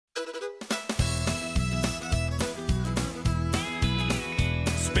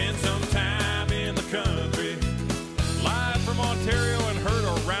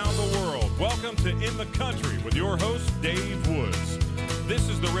the Country with your host, Dave Woods. This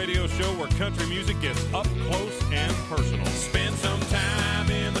is the radio show where country music gets up close and personal. Spend some time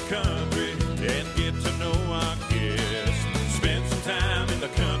in the country and get to know our guests. Spend some time in the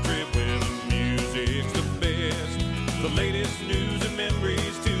country where the music's the best. The latest news and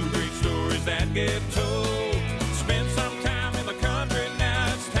memories, two great stories that get told. Spend some time in the country,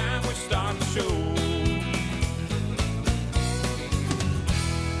 now it's time we start the show.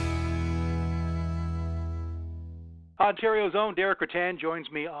 Ontario's own Deric Ruttan joins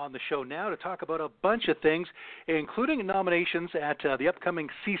me on the show now to talk about a bunch of things, including nominations at the upcoming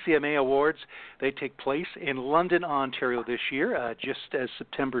CCMA Awards. They take place in London, Ontario this year, just as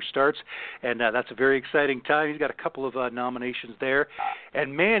September starts, and that's a very exciting time. He's got a couple of nominations there.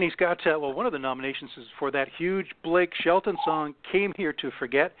 And, man, he's got, one of the nominations is for that huge Blake Shelton song, Came Here to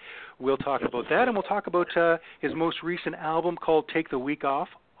Forget. We'll talk about that, and we'll talk about his most recent album called Take the Week Off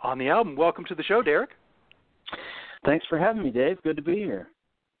on the album. Welcome to the show, Deric. Thanks for having me, Dave. Good to be here.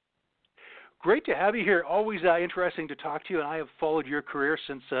 Great to have you here. Always interesting to talk to you, and I have followed your career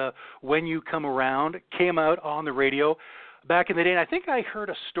since When You Come Around came out on the radio back in the day. And I think I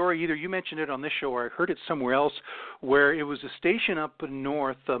heard a story, either you mentioned it on this show or I heard it somewhere else, where it was a station up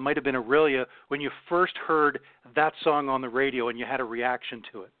north, might have been Aurelia, when you first heard that song on the radio and you had a reaction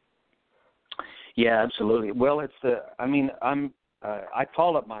to it. Yeah, absolutely. Well, I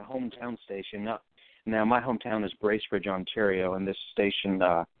call it my hometown station. Now, my hometown is Bracebridge, Ontario, and this station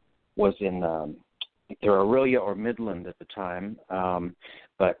was in either Aurelia or Midland at the time,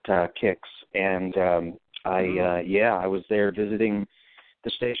 but Kicks. And I was there visiting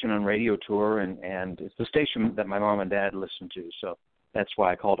the station on radio tour, and it's the station that my mom and dad listened to, so that's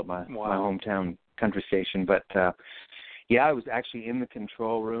why I called it my hometown country station. But, I was actually in the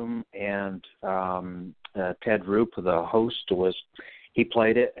control room, and Ted Roop, the host, he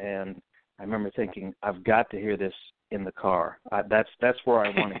played it, and I remember thinking, I've got to hear this in the car. That's where I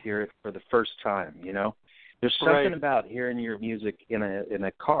want to hear it for the first time, you know? There's something about hearing your music in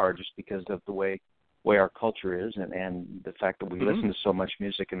a car just because of the way our culture is and the fact that we listen to so much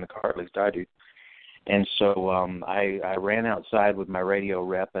music in the car, at least I do. And so I ran outside with my radio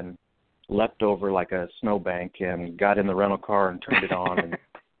rep and leapt over like a snowbank and got in the rental car and turned it on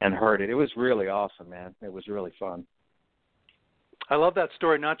and heard it. It was really awesome, man. It was really fun. I love that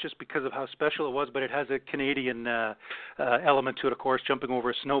story, not just because of how special it was, but it has a Canadian element to it, of course, jumping over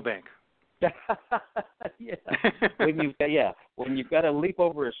a snowbank. When you've got to leap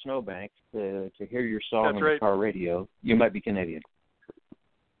over a snowbank to hear your song on the car radio, you might be Canadian.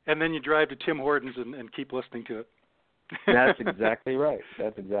 And then you drive to Tim Hortons and keep listening to it. That's exactly right.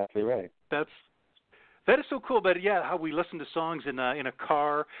 That is so cool, but how we listen to songs in a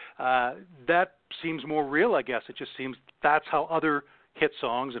car, that seems more real, I guess. It just seems that's how other hit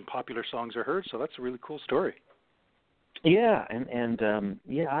songs and popular songs are heard, so that's a really cool story. Yeah, I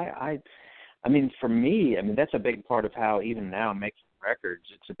mean, for me, that's a big part of how, even now, making records,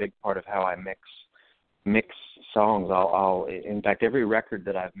 it's a big part of how I mix songs. In fact, every record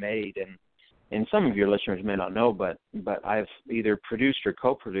that I've made, and some of your listeners may not know, but I've either produced or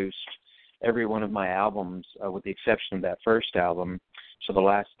co-produced every one of my albums, with the exception of that first album. So the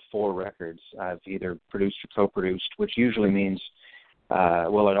last 4 records I've either produced or co-produced, which usually means,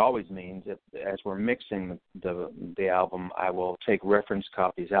 it always means that as we're mixing the album, I will take reference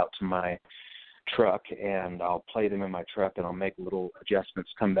copies out to my truck and I'll play them in my truck and I'll make little adjustments,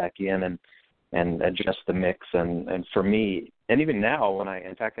 come back in and adjust the mix. And for me, and even now, I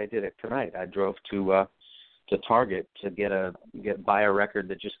did it tonight. I drove to Target to buy a record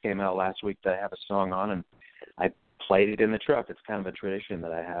that just came out last week that I have a song on, and I played it in the truck. It's kind of a tradition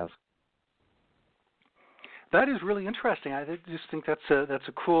that I have. That is really interesting. I just think that's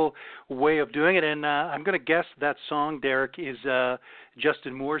a cool way of doing it. And I'm going to guess that song, Deric, is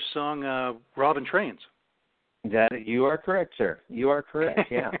Justin Moore's song, Robin Trains. You are correct, sir. You are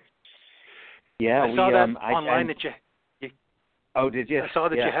correct, yeah. Yeah, I saw that online that you... Oh, did you? I saw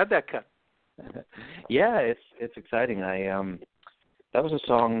that you had that cut. Yeah, it's exciting. That was a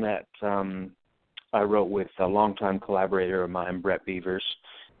song that I wrote with a longtime collaborator of mine, Brett Beavers,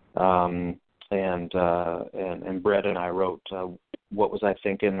 and Brett and I wrote "What Was I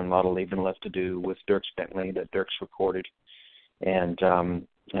Thinking" and "A Lot of Leaving Left to Do" with Dierks Bentley that Dierks recorded, and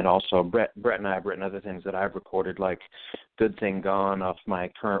also Brett and I have written other things that I've recorded, like "Good Thing Gone" off my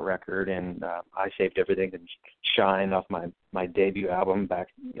current record, and "I Saved Everything" and "Shine" off my debut album back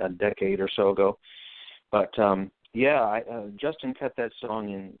a decade or so ago. But Justin cut that song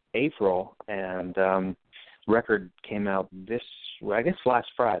in April, and record came out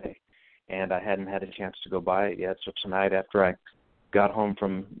last Friday, and I hadn't had a chance to go buy it yet. So tonight, after I got home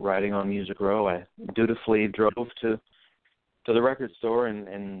from writing on Music Row, I dutifully drove to the record store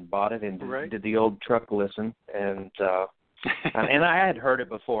and bought it and did the old truck listen. And and I had heard it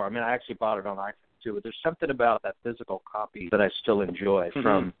before. I mean, I actually bought it on iTunes too. But there's something about that physical copy that I still enjoy,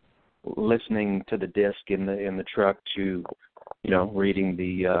 from listening to the disc in the truck to, reading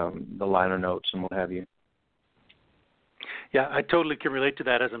the liner notes and what have you. Yeah, I totally can relate to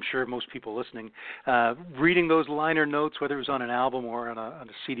that, as I'm sure most people listening. Reading those liner notes, whether it was on an album or on a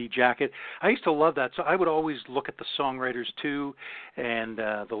CD jacket, I used to love that. So I would always look at the songwriters too, and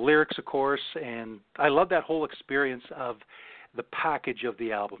the lyrics, of course. And I love that whole experience of the package of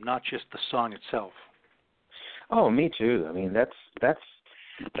the album, not just the song itself. Oh, me too. I mean, that's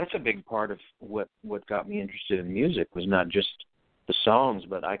a big part of what got me interested in music, was not just the songs,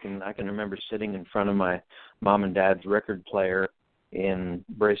 but I can remember sitting in front of my mom and dad's record player in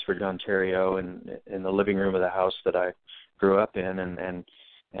Bracebridge, Ontario, in the living room of the house that I grew up in, and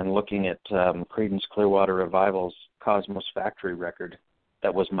looking at Creedence Clearwater Revival's Cosmos Factory record.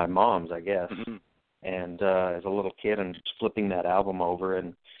 That was my mom's, I guess. And as a little kid, and just flipping that album over,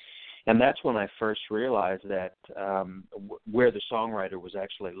 and that's when I first realized that where the songwriter was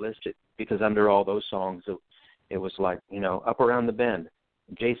actually listed, because under all those songs, it was like, Up Around the Bend,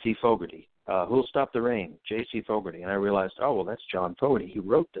 J.C. Fogerty, Who'll Stop the Rain, J.C. Fogerty. And I realized, oh, well, that's John Fogerty. He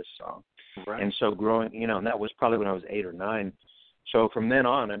wrote this song. Right. And so growing, and that was probably when I was 8 or 9. So from then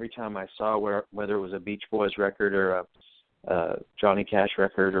on, every time I saw whether it was a Beach Boys record or a Johnny Cash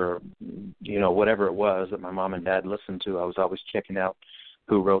record or, whatever it was that my mom and dad listened to, I was always checking out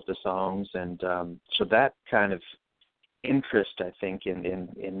who wrote the songs. And so that kind of interest, I think, in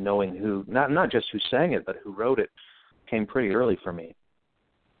knowing who, not just who sang it, but who wrote it, came pretty early for me.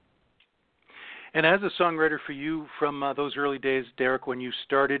 And as a songwriter for you, from those early days, Deric, when you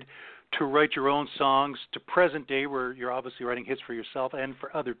started to write your own songs, to present day, where you're obviously writing hits for yourself and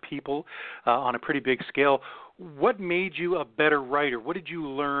for other people on a pretty big scale, what made you a better writer? What did you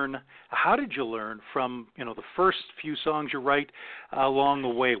learn? How did you learn from the first few songs you write along the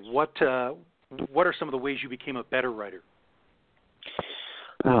way? What are some of the ways you became a better writer?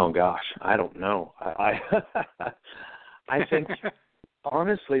 Oh gosh, I don't know. I think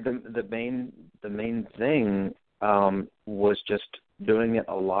honestly the main thing was just doing it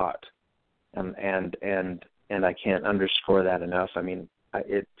a lot, and I can't underscore that enough. I mean,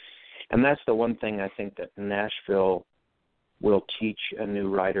 and that's the one thing I think that Nashville will teach a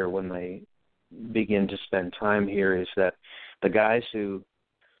new writer when they begin to spend time here, is that the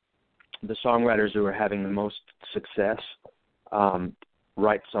songwriters who are having the most success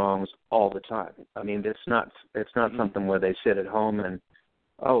write songs all the time. I mean, it's not something where they sit at home and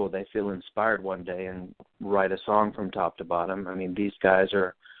they feel inspired one day and write a song from top to bottom. I mean, these guys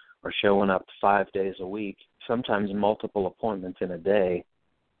are showing up 5 days a week, sometimes multiple appointments in a day,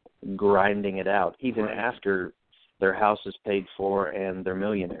 grinding it out, even after their house is paid for and they're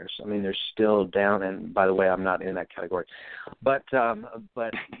millionaires. I mean, they're still down. And by the way, I'm not in that category, but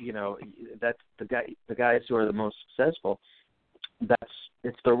that's the guys who are the most successful.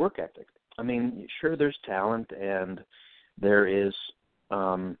 It's their work ethic. I mean, sure, there's talent, and there is,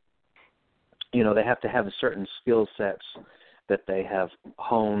 they have to have a certain skill sets that they have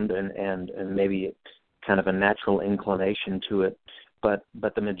honed and maybe kind of a natural inclination to it. But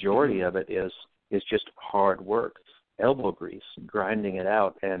the majority of it is just hard work, elbow grease, grinding it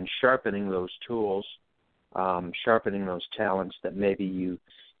out, and sharpening those tools, sharpening those talents that maybe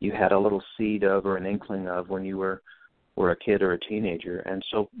you had a little seed of or an inkling of when you were a kid or a teenager. And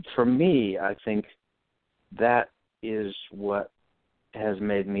so for me, I think that is what has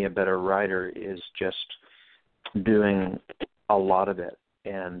made me a better writer, is just doing a lot of it.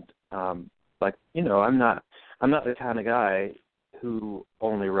 And I'm not the kind of guy who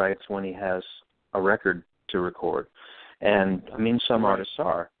only writes when he has a record to record. And I mean, some artists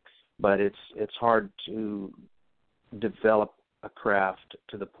are, but it's hard to develop a craft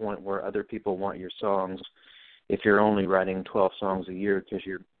to the point where other people want your songs if you're only writing 12 songs a year because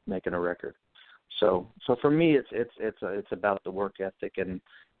you're making a record. So for me, it's about the work ethic and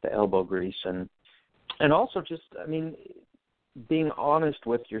the elbow grease, and also just, I mean, being honest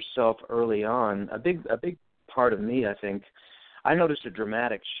with yourself early on. A big part of me, I think, I noticed a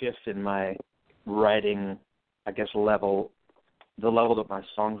dramatic shift in my writing, I guess, level, the level that my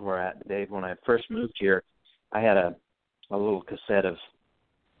songs were at, Dave. When I first moved here, I had a little cassette of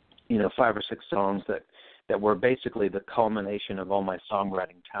 5 or 6 songs that were basically the culmination of all my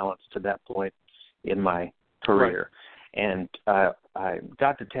songwriting talents to that point in my career. Right. And I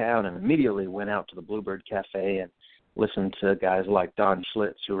got to town and immediately went out to the Bluebird Cafe and listened to guys like Don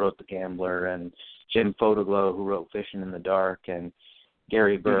Schlitz, who wrote The Gambler, and Jim Photoglow, who wrote Fishing in the Dark, and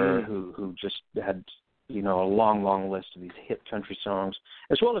Gary Burr, who just had, a long list of these hit country songs,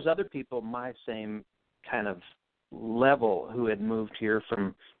 as well as other people my same kind of level who had moved here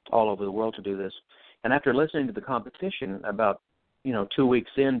from all over the world to do this. And after listening to the competition, about 2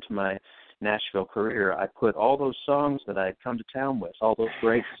 weeks into my Nashville career, I put all those songs that I had come to town with, all those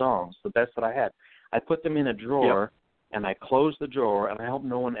great songs, the best that I had, I put them in a drawer, and I closed the drawer, and I hope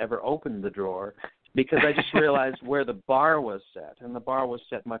no one ever opened the drawer, because I just realized where the bar was set, and the bar was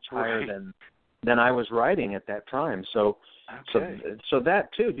set much higher than I was writing at that time. So that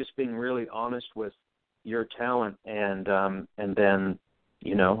too, just being really honest with your talent, and then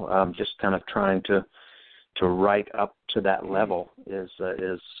just kind of trying to write up to that level is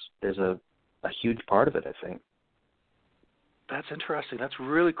a huge part of it, I think. That's interesting. That's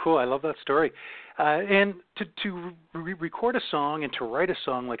really cool. I love that story. And to record a song and to write a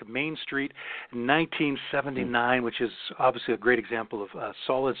song like Main Street 1979, which is obviously a great example of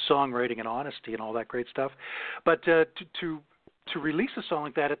solid songwriting and honesty and all that great stuff. But to release a song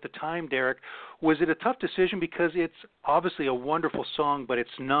like that at the time, Deric, was it a tough decision? Because it's obviously a wonderful song, but it's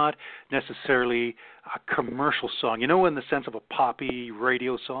not necessarily a commercial song, in the sense of a poppy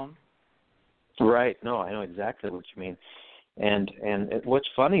radio song? Right. No, I know exactly what you mean. And what's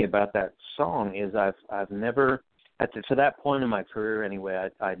funny about that song is I've never, to that point in my career anyway,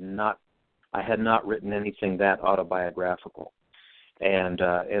 I had not written anything that autobiographical, and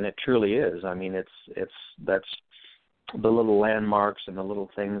it truly is. I mean, that's the little landmarks and the little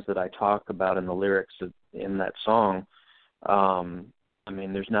things that I talk about in the lyrics in that song. I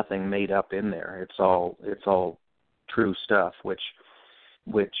mean, there's nothing made up in there. It's all true stuff. Which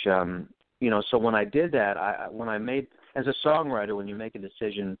so when I did that, as a songwriter, when you make a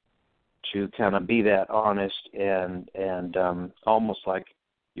decision to kind of be that honest and almost like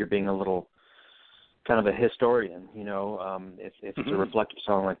you're being a little kind of a historian, if it's a reflective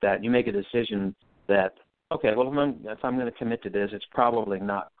song like that, you make a decision that, okay, well, if I'm going to commit to this, it's probably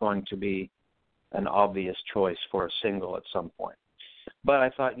not going to be an obvious choice for a single at some point. But I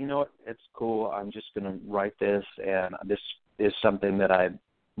thought, it's cool. I'm just going to write this, and this is something that I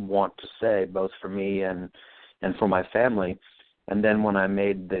want to say, both for me and for my family. And then when I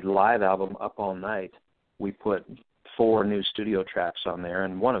made the live album Up All Night, we put 4 new studio tracks on there,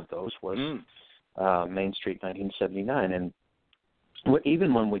 and one of those was Main Street 1979. And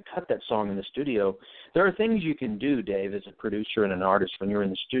even when we cut that song in the studio, there are things you can do, Dave, as a producer and an artist when you're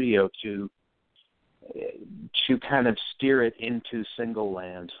in the studio to kind of steer it into single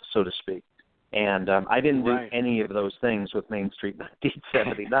land, so to speak. And I didn't do any of those things with Main Street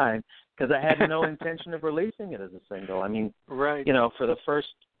 1979 because I had no intention of releasing it as a single. I mean, for the first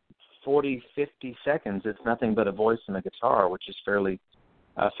 40, 50 seconds, it's nothing but a voice and a guitar, which is fairly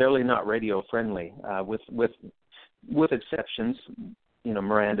not radio friendly, with exceptions.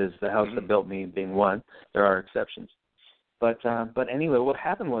 Miranda's The House That Built Me being one. There are exceptions. But anyway, what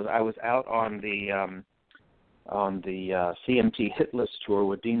happened was I was out on the CMT Hit List tour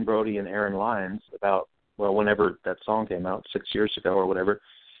with Dean Brody and Aaron Lyons whenever that song came out, 6 years ago or whatever,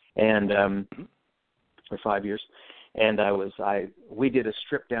 and or 5 years. And we did a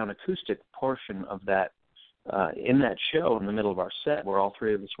stripped down acoustic portion of that in that show in the middle of our set where all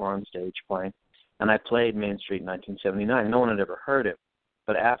 3 of us were on stage playing. And I played Main Street 1979. No one had ever heard it.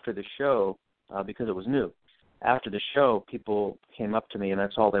 But after the show, because it was new, after the show, people came up to me and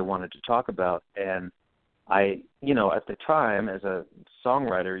that's all they wanted to talk about. And I, at the time as a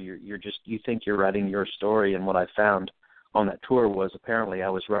songwriter, you think you're writing your story. And what I found on that tour was apparently I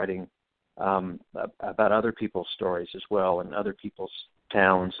was writing about other people's stories as well, and other people's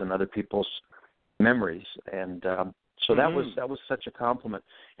towns and other people's memories. And so that was such a compliment.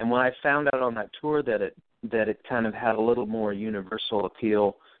 And when I found out on that tour that it kind of had a little more universal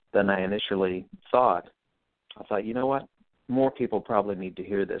appeal than I initially thought, I thought, you know what, more people probably need to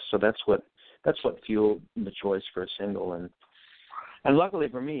hear this. So that's what fueled the choice for a single. And luckily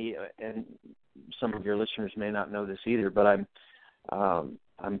for me, and some of your listeners may not know this either, but I'm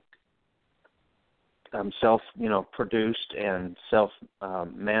self, produced and self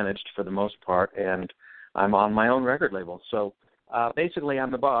managed for the most part, and I'm on my own record label. So basically,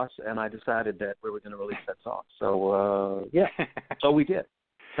 I'm the boss, and I decided that we were going to release that song. So so we did,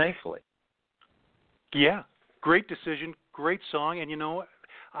 thankfully. Yeah, great decision, great song, and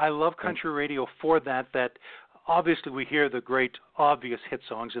I love country radio for that obviously we hear the great obvious hit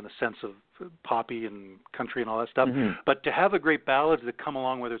songs in the sense of poppy and country and all that stuff, but to have the great ballads that come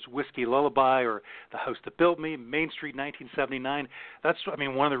along, whether it's Whiskey Lullaby or The House That Built Me, Main Street 1979, that's,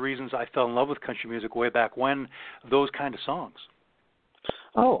 one of the reasons I fell in love with country music way back when, those kind of songs.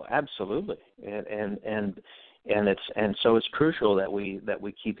 Oh, absolutely, and so it's crucial that we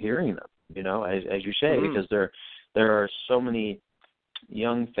keep hearing them. You know, as you say, because there are so many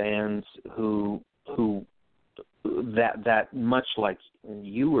young fans who that much like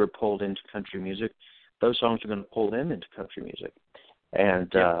you were pulled into country music, those songs are going to pull them into country music,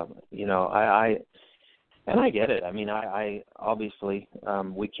 and you know, I get it. I mean, I obviously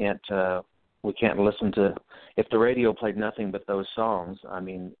we can't listen to, if the radio played nothing but those songs. I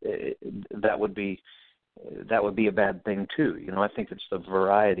mean, that would be a bad thing too. You know, I think it's the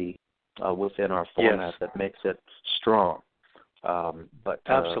variety within our format that makes it strong. But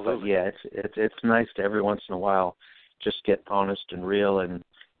absolutely, but it's nice to every once in a while just get honest and real and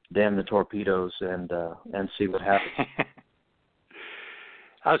damn the torpedoes and see what happens.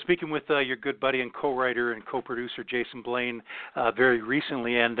 I was speaking with your good buddy and co-writer and co-producer Jason Blaine very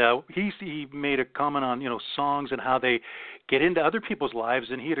recently, and he made a comment on, you know, songs and how they get into other people's lives,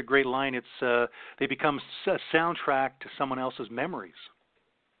 and he had a great line. It's they become a soundtrack to someone else's memories.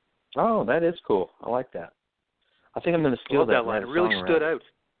 Oh, that is cool. I like that. I think I'm going to steal that line. It really stood out.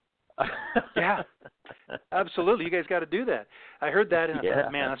 Yeah, absolutely. You guys got to do that. I heard that, and I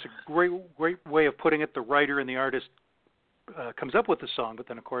thought, man, that's a great way of putting it. The writer and the artist comes up with the song, but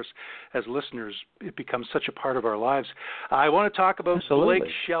then, of course, as listeners, it becomes such a part of our lives. I want to talk about Blake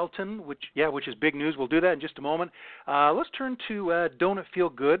Shelton, which is big news. We'll do that in just a moment. Let's turn to Don't It Feel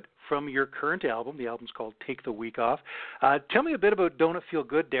Good from your current album. The album's called Take the Week Off. Tell me a bit about Don't It Feel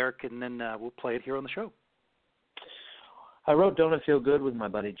Good, Deric, and then we'll play it here on the show. I wrote Don't It Feel Good with my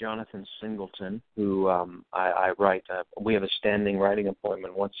buddy Jonathan Singleton, who I write. We have a standing writing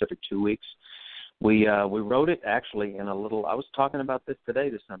appointment once every 2 weeks. We wrote it actually in a little, I was talking about this today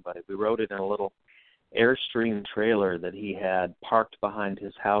to somebody. We wrote it in a little Airstream trailer that he had parked behind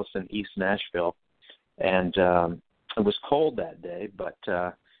his house in East Nashville. And it was cold that day, but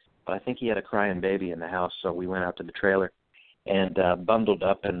I think he had a crying baby in the house, so we went out to the trailer and bundled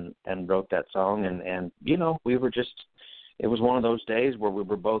up and wrote that song. And you know, we were just, it was one of those days where we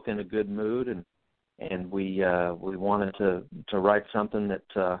were both in a good mood, and we wanted to write something that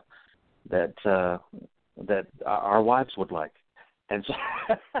our wives would like, and so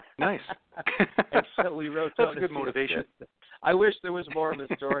nice. And so we wrote. That's a good motivation. Good. I wish there was more of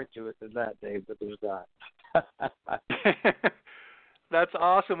a story to it than that, Dave, but there's not. That's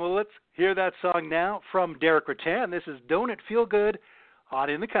awesome. Well, let's hear that song now from Deric Ruttan. This is Don't It Feel Good on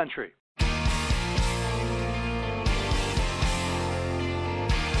In the Country.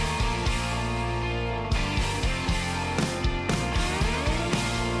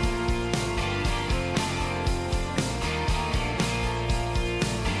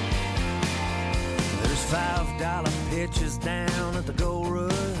 $5 pitches down at the Gold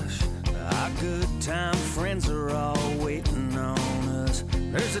Rush. Our good time friends are all waiting on us.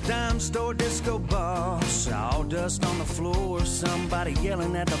 There's a dime store disco bar, sawdust on the floor, somebody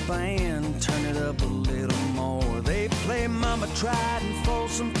yelling at the band, turn it up a little more. They play Mama Tried and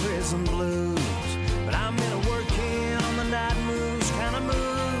Folsom Prison Blues, but I'm in a working on the night moves kind of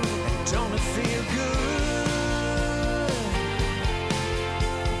mood. And don't it feel good?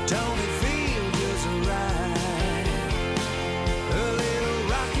 Don't it feel just right? A little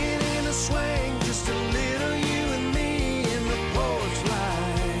rocking in the swing, just a little you and me in the porch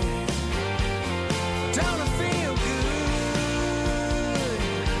light. Don't it feel good?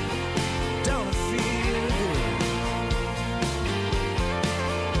 Don't it feel good?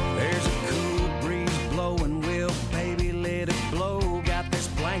 There's a cool breeze blowing, will baby let it blow. Got this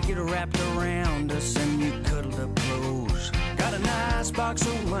blanket wrapped around us and you cuddled up close. Got a nice box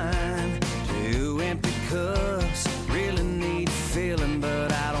of wine, 2 empty cups. Really need feeling,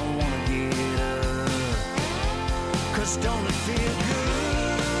 but I don't want to get up. 'Cause don't it feel good?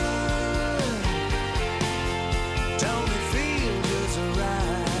 Don't it feel just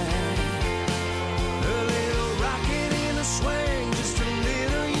right? A little rocking in the swing, just a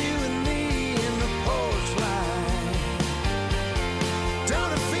little you and me in the porch light.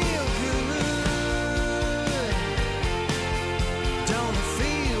 Don't it feel good? Don't it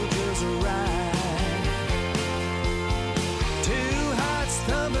feel just right? 2 hearts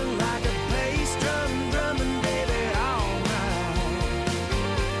thumping like a bass drum, drumming, baby, all night.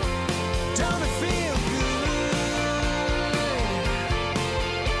 Don't it feel good?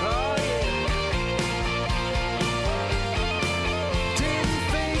 Oh yeah. Didn't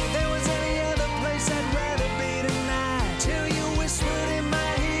think there was any other place I'd rather be tonight. Till you whispered in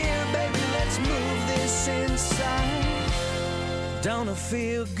my ear, baby, let's move this inside. Don't it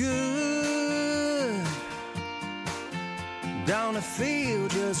feel good? Don't it feel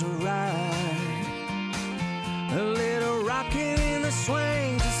just right? A little rocking in the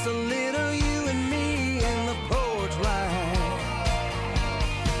swing, just a little you and me in the porch light.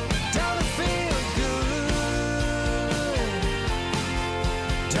 Don't it feel good?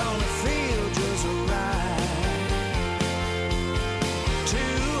 Don't it feel just right?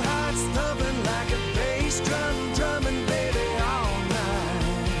 Two hearts thumping like a bass drum, drumming baby all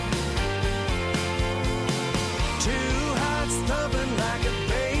night. Two hearts thumping like a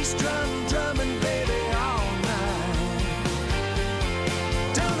bass drum, drumming baby all night.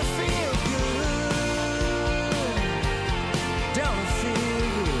 Don't it feel good? Don't it feel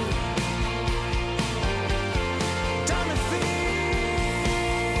good? Don't it feel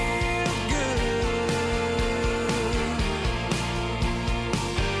good?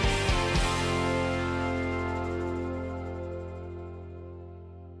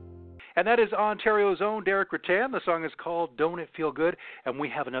 And that is Ontario's own Deric Ruttan. The song is called Don't It Feel Good, and we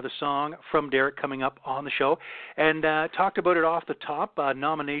have another song from Deric coming up on the show. And talked about it off the top,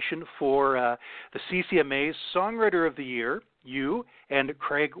 nomination for the CCMA's Songwriter of the Year, you and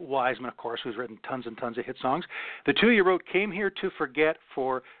Craig Wiseman, of course, who's written tons and tons of hit songs. The two you wrote Came Here to Forget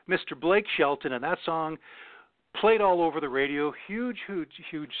for Mr. Blake Shelton, and that song played all over the radio. Huge, huge,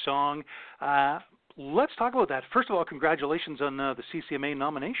 huge song. Let's talk about that. First of all, congratulations on the CCMA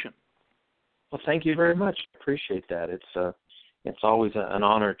nomination. Well, thank you very much. Appreciate that. It's always an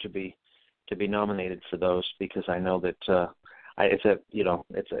honor to be nominated for those, because I know that it's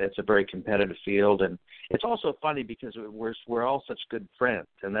a very competitive field, and it's also funny because we're all such good friends,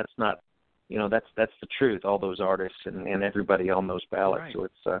 and that's not, that's the truth. All those artists and everybody on those ballots. Right.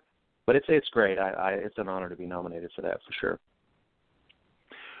 So it's great. It's an honor to be nominated for that for sure.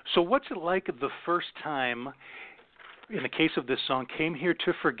 So what's it like the first time, in the case of this song, Came Here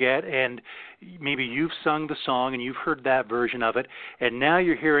to Forget, and maybe you've sung the song and you've heard that version of it, and now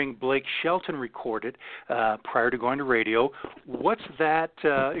you're hearing Blake Shelton record it prior to going to radio. What's that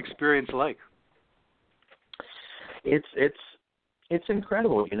experience like? It's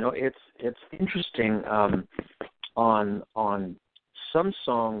incredible. It's interesting on some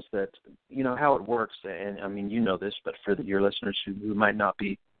songs that, how it works, and I mean, this, but for your listeners who might not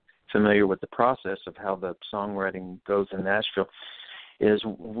be familiar with the process of how the songwriting goes in Nashville, is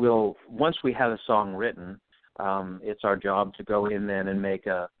once we have a song written, it's our job to go in then and make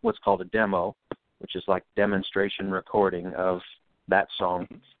what's called a demo, which is like demonstration recording of that song.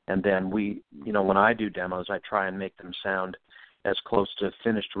 And then when I do demos, I try and make them sound as close to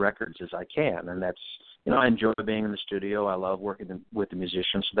finished records as I can. And that's, I enjoy being in the studio. I love working with the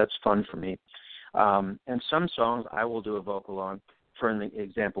musicians, so that's fun for me. And some songs I will do a vocal on. For an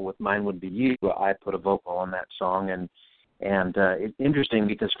example, with Mine Would Be You, I put a vocal on that song, and it's interesting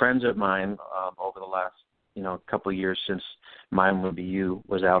because friends of mine over the last couple of years since Mine Would Be You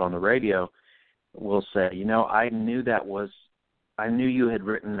was out on the radio will say, I knew you had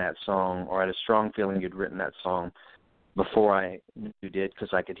written that song, or I had a strong feeling you'd written that song before I knew you did,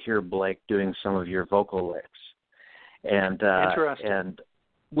 because I could hear Blake doing some of your vocal licks, and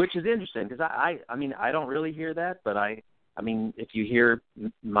which is interesting because I don't really hear that, but I mean, if you hear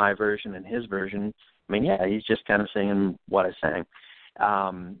my version and his version, he's just kind of singing what I sang,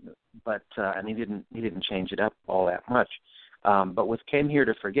 but he didn't change it up all that much. But with Came Here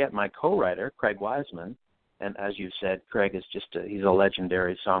to Forget, my co-writer Craig Wiseman, and as you said, Craig is he's a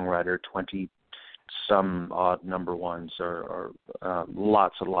legendary songwriter, 20-some odd number ones, or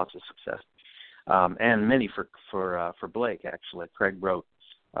lots and lots of success, and many for Blake actually. Craig wrote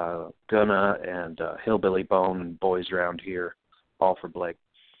Gonna and Hillbilly Bone and Boys Around Here, all for Blake.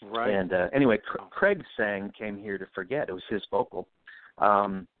 Right. And anyway, Craig sang Came Here to Forget. It was his vocal.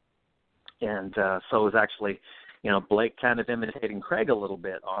 So it was actually, Blake kind of imitating Craig a little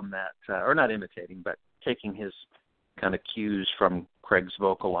bit on that, or not imitating, but taking his kind of cues from Craig's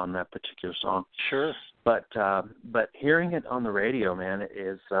vocal on that particular song. Sure. But hearing it on the radio, man,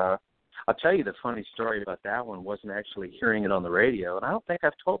 is I'll tell you the funny story about that one wasn't actually hearing it on the radio, and I don't think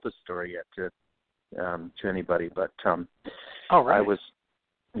I've told this story yet to anybody. But all right,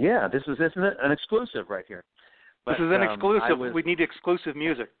 this is an exclusive right here. But, this is an exclusive. We need exclusive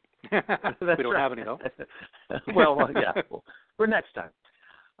music. We don't have any though. well, yeah, for next time.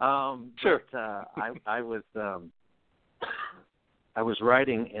 Sure. But I was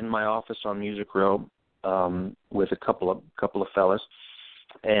writing in my office on Music Row with a couple of fellas.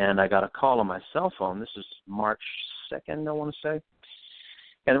 And I got a call on my cell phone. This is March 2nd, I want to say.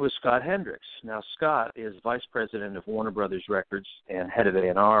 And it was Scott Hendricks. Now, Scott is vice president of Warner Brothers Records and head of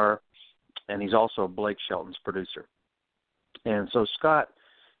A&R, and he's also Blake Shelton's producer. And so Scott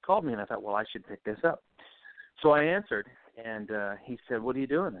called me, and I thought, well, I should pick this up. So I answered, and he said, what are you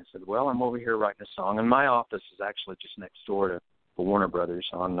doing? I said, well, I'm over here writing a song. And my office is actually just next door Warner Brothers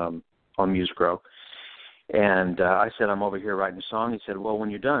on Music Row. And I said, I'm over here writing a song. He said, well, when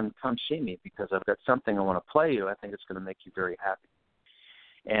you're done, come see me because I've got something I want to play you. I think it's going to make you very happy.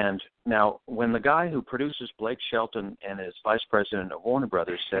 And now when the guy who produces Blake Shelton and is vice president of Warner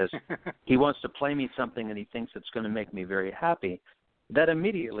Brothers says he wants to play me something and he thinks it's going to make me very happy, that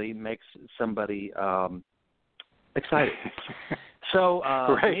immediately makes somebody excited. So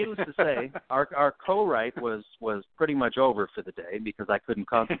right. needless to say, our co-write was pretty much over for the day because I couldn't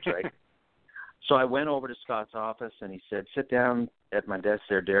concentrate. So I went over to Scott's office, and he said, sit down at my desk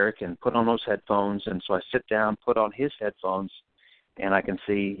there, Deric, and put on those headphones. And so I sit down, put on his headphones, and I can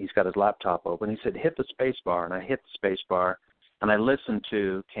see he's got his laptop open. He said, hit the space bar, and I hit the space bar, and I listened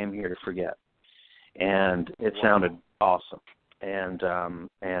to Came Here to Forget. And it sounded awesome. And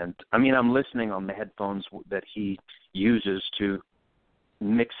I mean, I'm listening on the headphones that he uses to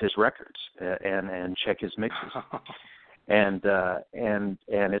mix his records and check his mixes. And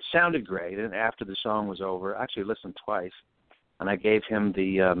it sounded great. And after the song was over, I actually listened twice, and I gave him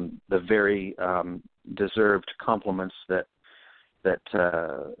the very deserved compliments that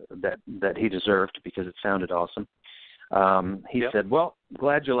he deserved because it sounded awesome. He said, "Well,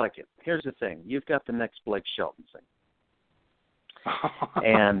 glad you like it. Here's the thing: you've got the next Blake Shelton thing."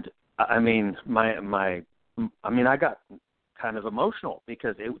 And I mean, I got kind of emotional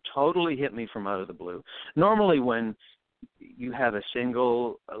because it totally hit me from out of the blue. Normally, when you have a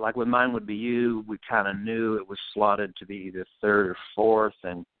single, like with Mine Would Be You, we kind of knew it was slotted to be either third or fourth,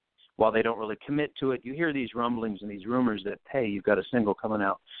 and while they don't really commit to it, you hear these rumblings and these rumors that, hey, you've got a single coming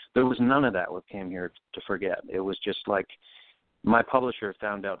out. There was none of that with Came Here to Forget. It was just like my publisher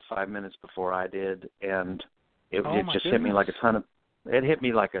found out 5 minutes before I did, and it just hit me like a ton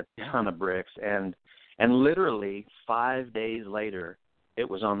of bricks, and literally 5 days later, it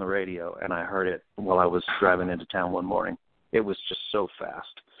was on the radio, and I heard it while I was driving into town one morning. It was just so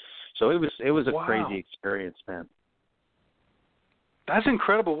fast. So it was a crazy experience, man. That's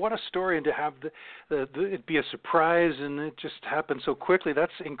incredible. What a story, and to have it be a surprise and it just happened so quickly.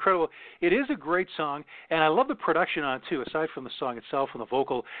 That's incredible. It is a great song, and I love the production on it, too. Aside from the song itself and the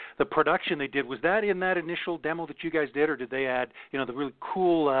vocal, the production they did, was that in that initial demo that you guys did, or did they add, the really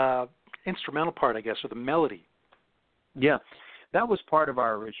cool instrumental part, I guess, or the melody? Yeah. That was part of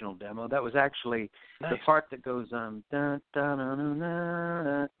our original demo. That was actually the part that goes on.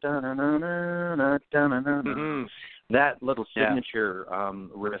 That little signature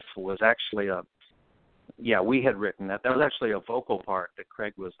riff was actually we had written that. That was actually a vocal part that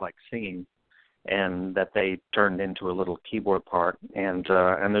Craig was like singing, and that they turned into a little keyboard part. And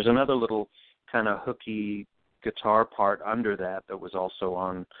there's another little kind of hooky guitar part under that was also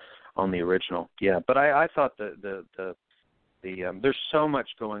on the original. Yeah, but I thought there's so much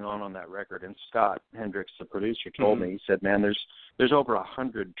going on that record, and Scott Hendricks, the producer, told me, he said, man, there's over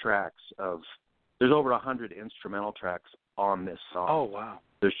 100 tracks there's over 100 instrumental tracks on this song. Oh, wow.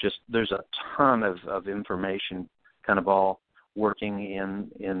 There's a ton of information kind of all working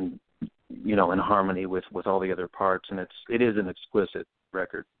in harmony with all the other parts, and it is an exquisite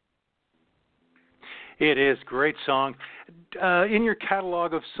record. It is. Great song. In your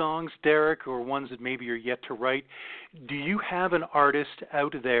catalog of songs, Deric, or ones that maybe you're yet to write, do you have an artist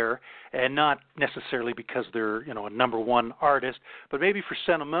out there, and not necessarily because they're, a number one artist, but maybe for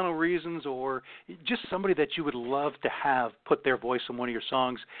sentimental reasons or just somebody that you would love to have put their voice on one of your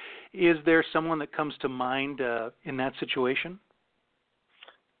songs? Is there someone that comes to mind in that situation?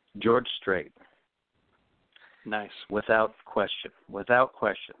 George Strait. Nice. Without question.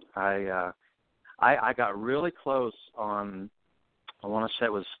 I got really close on, I want to say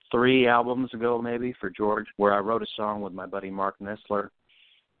it was 3 albums ago maybe, for George, where I wrote a song with my buddy Mark Nessler.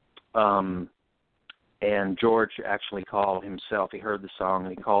 And George actually called himself. He heard the song,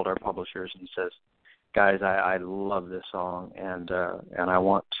 and he called our publishers, and he says, guys, I love this song, and I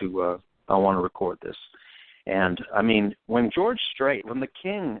want to record this. And, I mean, when George Strait, when the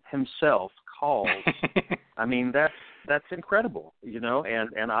king himself calls, I mean, that's incredible,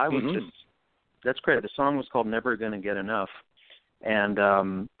 and I was just, that's great. The song was called Never Gonna Get Enough. And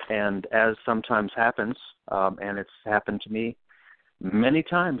as sometimes happens, and it's happened to me many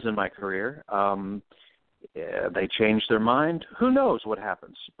times in my career, they change their mind. Who knows what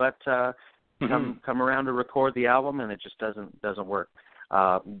happens? But come around to record the album, and it just doesn't work.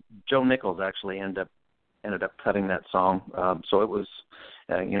 Joe Nichols actually ended up cutting that song. So it was,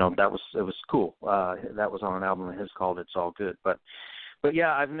 it was cool. That was on an album of his called It's All Good. But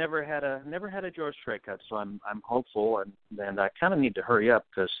yeah, I've never had a George Strait cut, so I'm hopeful, and I kind of need to hurry up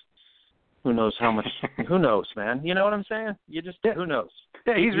because who knows how much? Who knows, man? You know what I'm saying? You just who knows?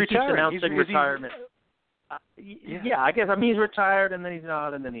 Yeah, he's retiring. Keeps announcing retirement. Yeah, I guess. I mean, he's retired, and then he's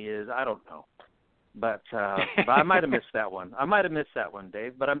not, and then he is. I don't know. But I might have missed that one.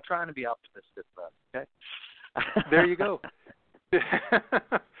 Dave, but I'm trying to be optimistic about it, okay? There you go.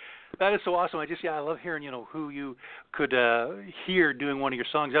 That is so awesome. I love hearing, who you could hear doing one of your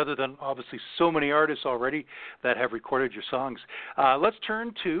songs, other than obviously so many artists already that have recorded your songs. Let's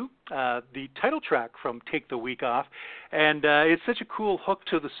turn to the title track from Take the Week Off. And it's such a cool hook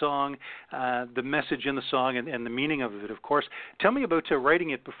to the song, the message in the song and the meaning of it, of course. Tell me about writing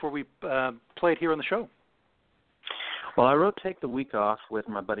it before we play it here on the show. Well, I wrote Take the Week Off with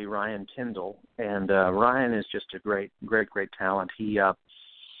my buddy Ryan Tyndall, and Ryan is just a great talent. He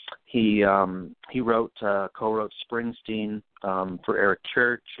co-wrote Springsteen for Eric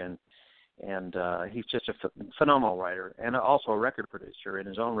Church, and he's just a phenomenal writer and also a record producer in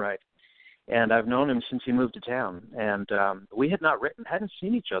his own right. And I've known him since he moved to town, and we hadn't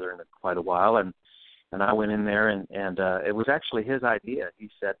seen each other in quite a while, and I went in there, and it was actually his idea. He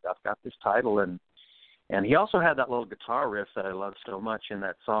said, "I've got this title," and he also had that little guitar riff that I love so much in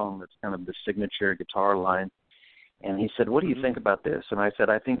that song. That's kind of the signature guitar line. And he said, "What do you think about this?" And I said,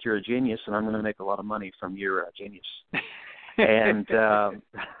 "I think you're a genius, and I'm going to make a lot of money from your genius." and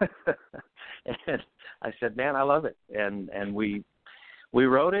and I said, "Man, I love it." And we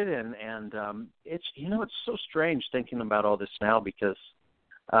wrote it, and it's it's so strange thinking about all this now, because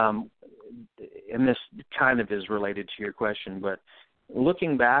and this kind of is related to your question, but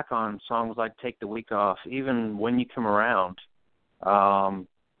looking back on songs like Take the Week Off, even When You Come Around,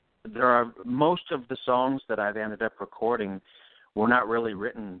 there are most of the songs that I've ended up recording were not really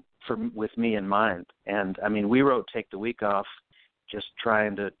written with me in mind. And I mean, we wrote Take the Week Off just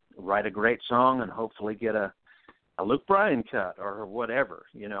trying to write a great song and hopefully get a Luke Bryan cut or whatever,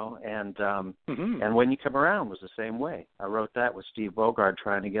 And and When You Come Around was the same way. I wrote that with Steve Bogard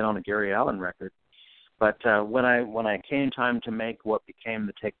trying to get on a Gary Allan record. But when I came time to make what became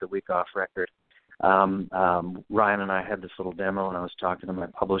the Take the Week Off record, Ryan and I had this little demo, and I was talking to my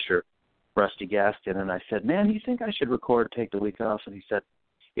publisher, Rusty Gaston, and I said, "Man, do you think I should record Take the Week Off?" And he said,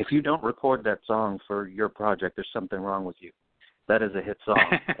 "If you don't record that song for your project, there's something wrong with you. That is a hit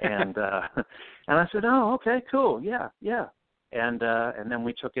song." and I said, "Oh, okay, cool, yeah." And then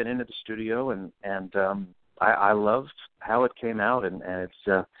we took it into the studio, and I loved how it came out, and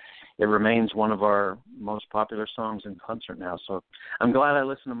it remains one of our most popular songs in concert now. So I'm glad I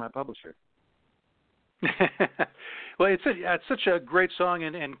listened to my publisher. Well, it's such a great song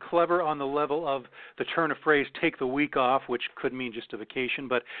and clever on the level of the turn of phrase, take the week off, which could mean just a vacation,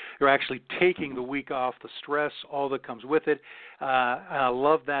 but you're actually taking the week off, the stress, all that comes with it. I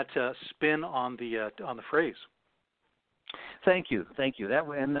love that spin on the phrase. Thank you.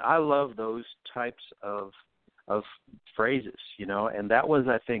 And I love those types of phrases, and that was,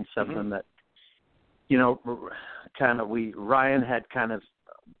 I think, something that, Ryan had kind of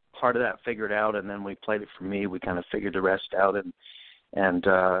part of that figured out, and then we played it for me. We kind of figured the rest out, and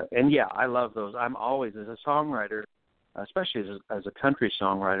yeah, I love those. I'm always, as a songwriter, especially as a country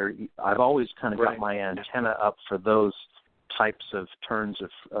songwriter, I've always kind of got my antenna up for those types of turns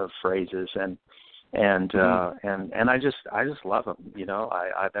of phrases, and I just love them.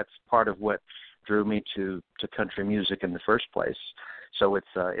 I that's part of what drew me to country music in the first place. So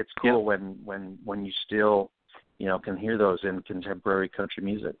it's cool when you still can hear those in contemporary country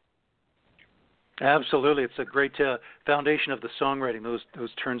music. Absolutely. It's a great foundation of the songwriting,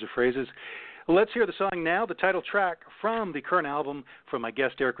 those turns of phrases. Let's hear the song now, the title track from the current album from my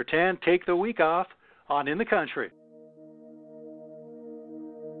guest, Deric Ruttan, Take the Week Off on In the Country.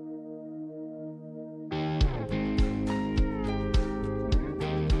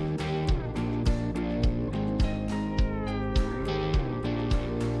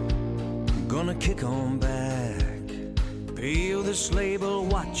 Gonna kick on back, peel this label,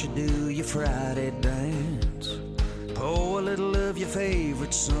 what you do, your Friday dance. Pour a little of your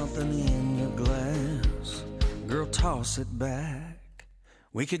favorite something in your glass. Girl, toss it back.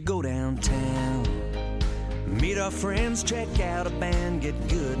 We could go downtown, meet our friends, check out a band, get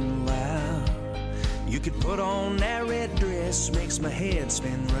good and loud. You could put on that red dress, makes my head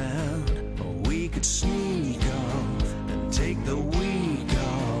spin round. Or we could sneak off and take the week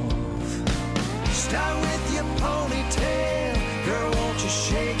off. Start with your ponytail, girl, won't you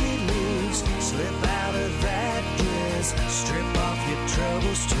shake it loose? Slip out of that dress, strip off your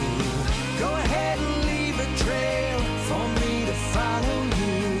troubles too. Go ahead and leave a trail for me to follow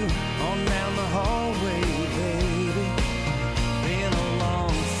you on down the hallway, baby. Been a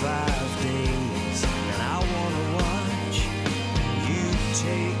long 5 days, and I wanna watch you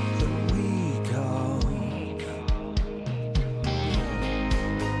take the week off.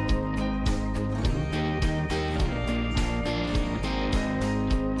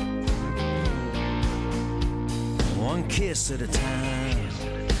 kiss at a time.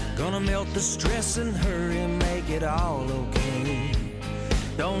 Gonna melt the stress and hurry, make it all okay.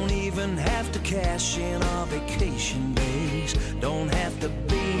 Don't even have to cash in our vacation days. Don't have to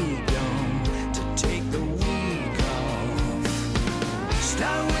be gone to take the week off.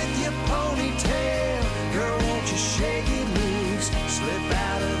 Start with your ponytail, girl, won't you shake it loose? Slip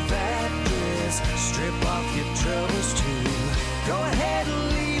out of that dress, strip off your troubles too. Go ahead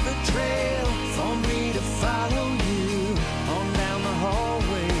and leave a trail for me to follow you on down the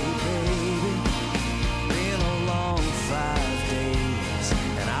hallway, baby. Been a long 5 days,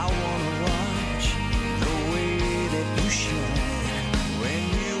 and I wanna watch the way that you shine when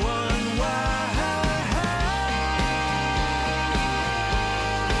you unwind.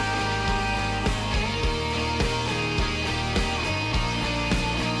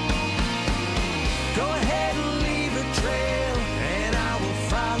 Go ahead and leave a trail, and I will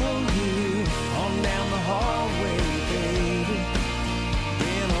follow you on down the hallway, baby.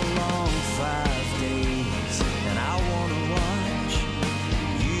 Been a long 5 days, and I wanna watch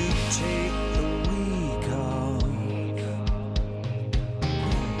you take the week off.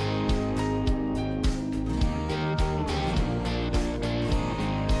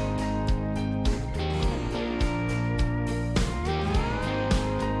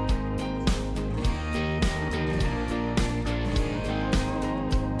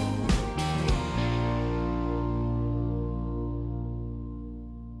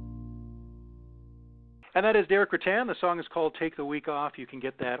 And that is Deric Ruttan. The song is called Take the Week Off. You can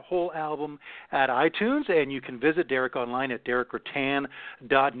get that whole album at iTunes, and you can visit Deric online at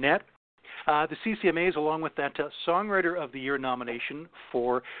dericruttan.net. The CCMAs, along with that Songwriter of the Year nomination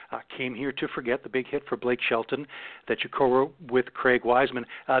for Came Here to Forget, the big hit for Blake Shelton that you co-wrote with Craig Wiseman.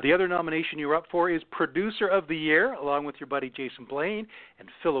 The other nomination you're up for is Producer of the Year, along with your buddy Jason Blaine and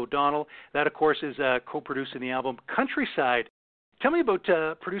Phil O'Donnell. That, of course, is co-producing the album Countryside. Tell me about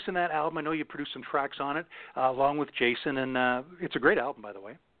producing that album. I know you produced some tracks on it along with Jason, and it's a great album, by the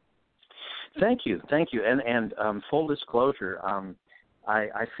way. Thank you. And full disclosure,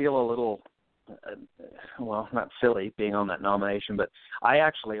 I feel a little, well, not silly being on that nomination, but I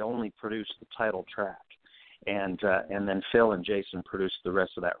actually only produced the title track, and then Phil and Jason produced the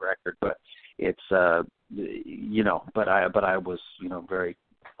rest of that record. But it's, but I was, very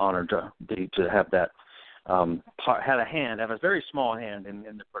honored to have that. Have a very small hand in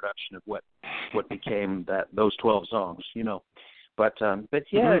the production of what became those 12 songs, But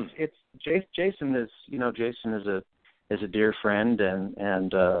yeah, it's Jason is is a dear friend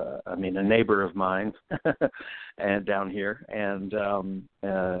and I mean a neighbor of mine and down here and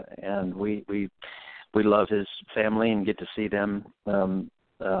we love his family and get to see them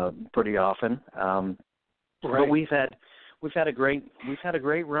pretty often. Right. But we've had a great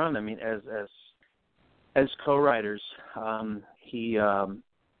run. I mean, as co-writers, I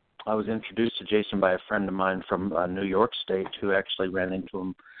was introduced to Jason by a friend of mine from New York State who actually ran into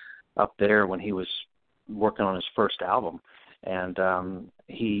him up there when he was working on his first album, and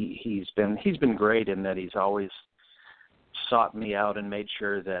he's been great in that he's always sought me out and made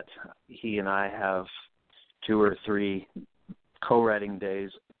sure that he and I have 2 or 3 co-writing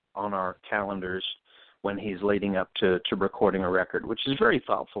days on our calendars when he's leading up to recording a record, which is very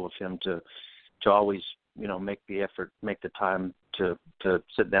thoughtful of him to always make the effort, make the time to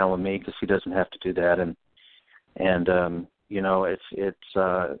sit down with me, because he doesn't have to do that. And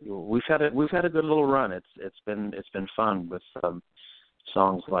we've had a good little run. It's been fun with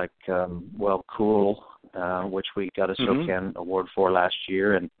songs like Cool, which we got a SOCAN award for last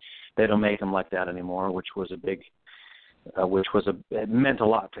year, and they don't make them like that anymore, which was it meant a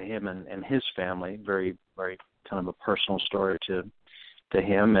lot to him and his family. Very, very kind of a personal story to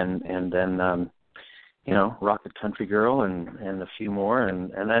him, and then Rocket Country Girl and a few more,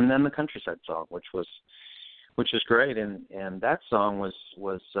 and then the Countryside song, which is great, and that song was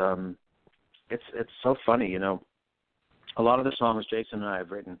it's so funny, a lot of the songs Jason and I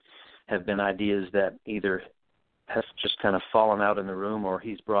have written have been ideas that either have just kind of fallen out in the room, or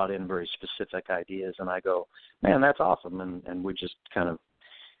he's brought in very specific ideas, and I go, man, that's awesome, and we just kind of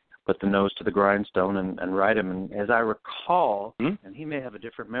put the nose to the grindstone and write them. And as I recall, and he may have a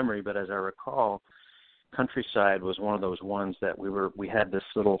different memory, but as I recall, Countryside was one of those ones that we had this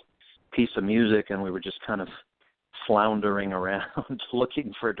little piece of music, and we were just kind of floundering around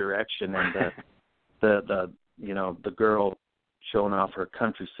looking for direction, and the girl showing off her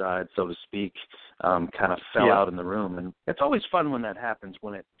countryside, so to speak, kind of fell out in the room. And it's always fun when that happens,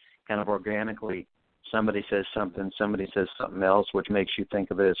 when it kind of organically, somebody says something else, which makes you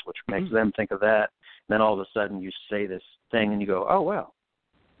think of this, which makes them think of that. And then all of a sudden you say this thing and you go, oh, well,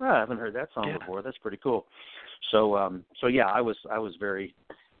 oh, I haven't heard that song before. That's pretty cool. So yeah, I was very,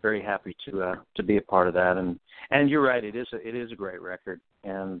 very happy to be a part of that. And you're right, it is a great record.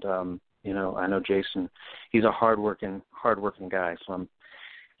 And you know, I know Jason, he's a hardworking guy. So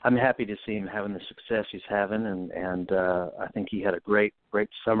I'm happy to see him having the success he's having. And I think he had a great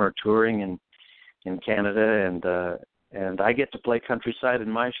summer touring in Canada. And I get to play Countryside in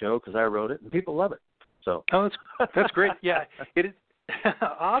my show because I wrote it, and people love it. So that's great. Yeah, it is.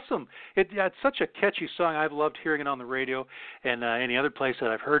 Awesome. It's such a catchy song. I've loved hearing it on the radio and any other place that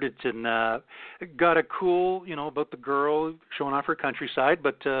I've heard it. And got a cool, you know, about the girl showing off her countryside,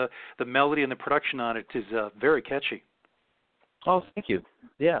 but the melody and the production on it is very catchy. Oh, thank you.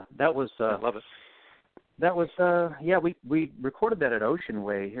 Yeah, that was. I love it. That was. Yeah, we recorded that at Ocean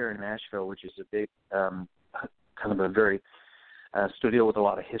Way here in Nashville, which is a big, kind of a very studio with a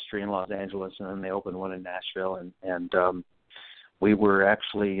lot of history in Los Angeles, and then they opened one in Nashville, and we were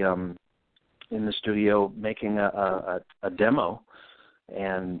actually in the studio making a demo,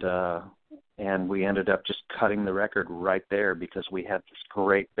 and we ended up just cutting the record right there because we had this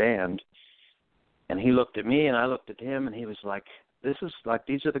great band. And he looked at me, and I looked at him, and he was like, these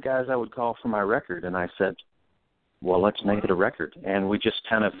are the guys I would call for my record. And I said, well, let's make it a record. And we just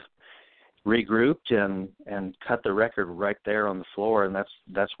kind of regrouped and cut the record right there on the floor, and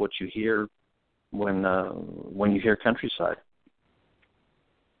that's what you hear when you hear Countryside.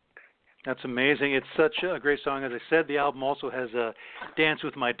 That's amazing. It's such a great song. As I said, the album also has Dance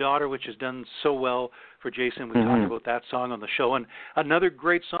With My Daughter, which has done so well for Jason. We talked about that song on the show. And another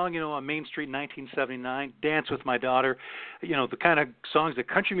great song, you know, on Main Street 1979, Dance With My Daughter, you know, the kind of songs that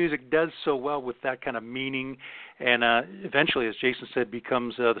country music does so well with that kind of meaning. And eventually, as Jason said,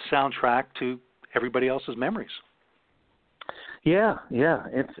 becomes the soundtrack to everybody else's memories. Yeah.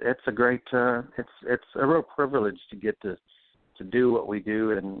 It's a great, it's a real privilege to get to do what we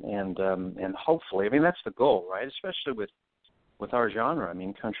do, and hopefully, I mean, that's the goal, right? Especially with our genre. I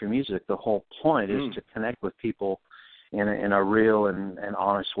mean, country music, the whole point is to connect with people in a real and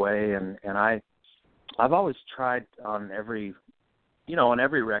honest way. And I've always tried on every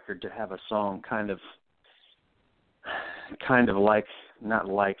record to have a song kind of like, not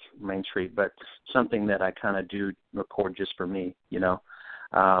like Main Street, but something that I kind of do record just for me, you know,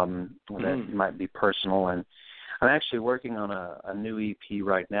 that might be personal. And I'm actually working on a new EP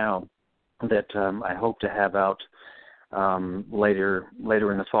right now that I hope to have out later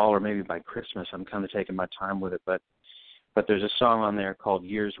in the fall, or maybe by Christmas. I'm kind of taking my time with it, but there's a song on there called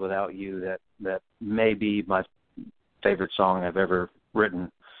Years Without You that may be my favorite song I've ever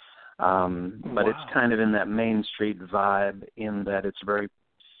written. But it's kind of in that Main Street vibe, in that it's very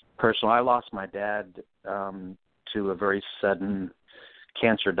personal. I lost my dad to a very sudden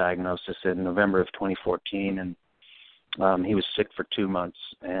cancer diagnosis in November of 2014, and he was sick for 2 months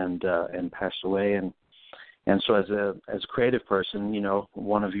and passed away. And so as a creative person, you know,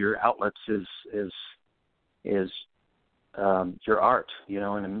 one of your outlets is your art, you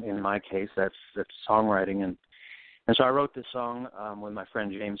know, and in my case that's songwriting. And so I wrote this song with my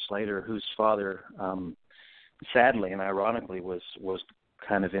friend James Slater, whose father sadly and ironically was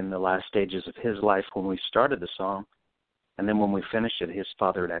kind of in the last stages of his life when we started the song. And then when we finished it, his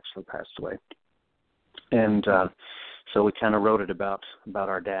father had actually passed away. And so we kind of wrote it about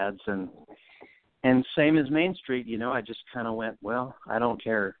our dads, and same as Main Street, you know, I just kind of went, well, I don't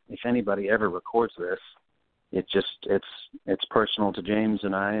care if anybody ever records this. It's personal to James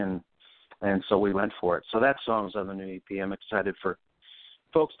and I, and so we went for it. So that song's on the new EP. I'm excited for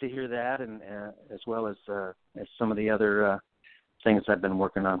folks to hear that, and as well as some of the other things I've been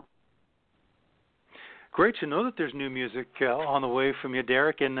working on. Great to know that there's new music on the way from you,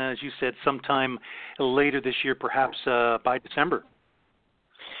 Deric, and as you said, sometime later this year, perhaps by December.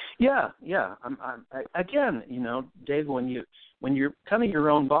 Yeah. Again, you know, Dave, when you're kind of your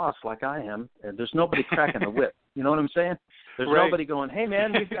own boss like I am, there's nobody cracking the whip. You know what I'm saying? There's nobody going, hey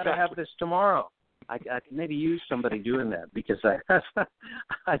man, we've got to have this tomorrow. I could maybe use somebody doing that, because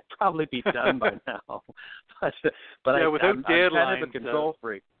I'd probably be done by now. But yeah, without I'm deadlines, kind of a control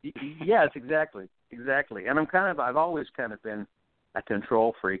freak. Yes, exactly. And I've always kind of been a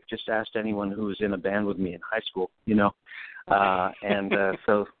control freak. Just ask anyone who was in a band with me in high school, you know.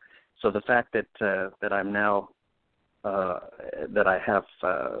 So the fact that I'm now that I have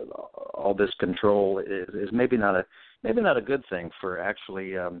all this control is maybe not a good thing for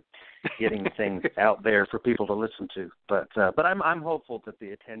actually getting things out there for people to listen to. But I'm hopeful that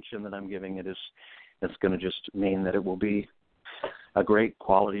the attention that I'm giving it is going to just mean that it will be a great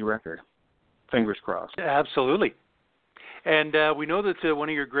quality record. Fingers crossed. Absolutely. And we know that one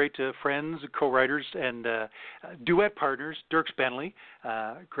of your great friends, co-writers, and duet partners, Dierks Bentley,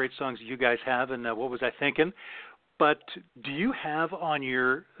 great songs that you guys have, and What Was I Thinking? But do you have on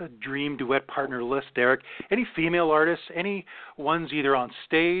your dream duet partner list, Deric, any female artists, any ones either on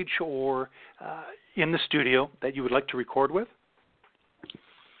stage or in the studio that you would like to record with?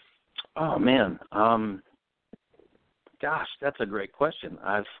 Oh, man. Gosh, that's a great question.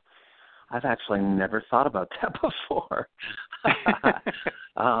 I've actually never thought about that before.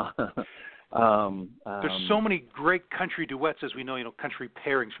 There's so many great country duets, as we know, country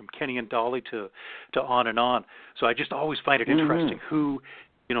pairings from Kenny and Dolly to on and on. So I just always find it interesting who,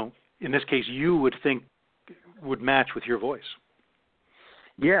 in this case, you would think would match with your voice.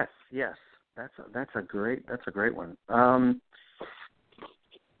 Yes. That's a great one.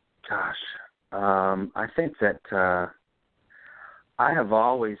 I think that I have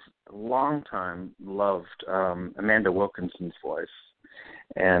always, long time, loved Amanda Wilkinson's voice,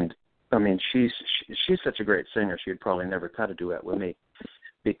 and I mean she's such a great singer. She'd probably never cut a duet with me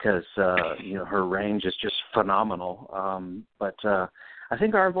because her range is just phenomenal. But I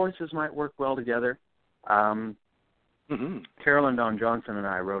think our voices might work well together. Carolyn Dawn Johnson and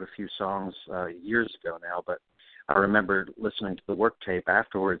I wrote a few songs years ago now, but I remember listening to the work tape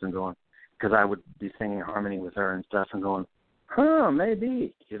afterwards and going, because I would be singing harmony with her and stuff and going,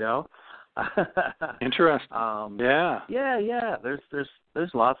 maybe, Interesting. Yeah.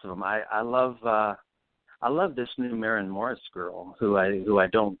 There's lots of them. I love this new Maren Morris girl who I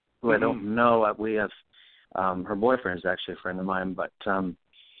don't know. We have her boyfriend is actually a friend of mine, but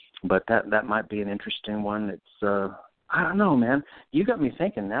that might be an interesting one. It's I don't know, man. You got me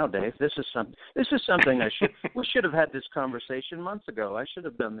thinking now, Dave. This is something we should have had this conversation months ago. I should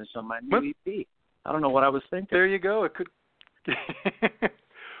have done this on my new EP. I don't know what I was thinking. There you go. It could.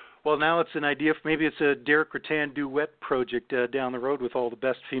 Well, now it's an idea. Maybe it's a Deric Ruttan duet project down the road with all the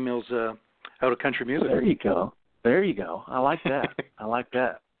best females out of country music. There you go. I like that.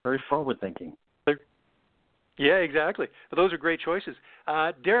 Very forward thinking. Yeah, exactly. Those are great choices.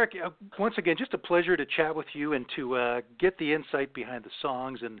 Deric, once again, just a pleasure to chat with you and to get the insight behind the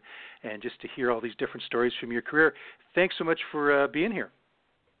songs and just to hear all these different stories from your career. Thanks so much for being here.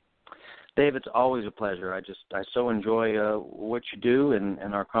 Dave, it's always a pleasure. I so enjoy what you do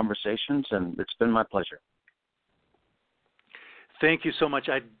and our conversations, and it's been my pleasure. Thank you so much.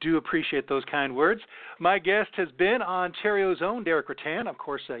 I do appreciate those kind words. My guest has been Ontario's own Deric Ruttan. Of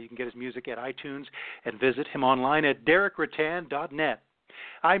course, you can get his music at iTunes and visit him online at dericruttan.net.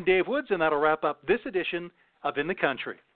 I'm Dave Woods, and that'll wrap up this edition of In the Country.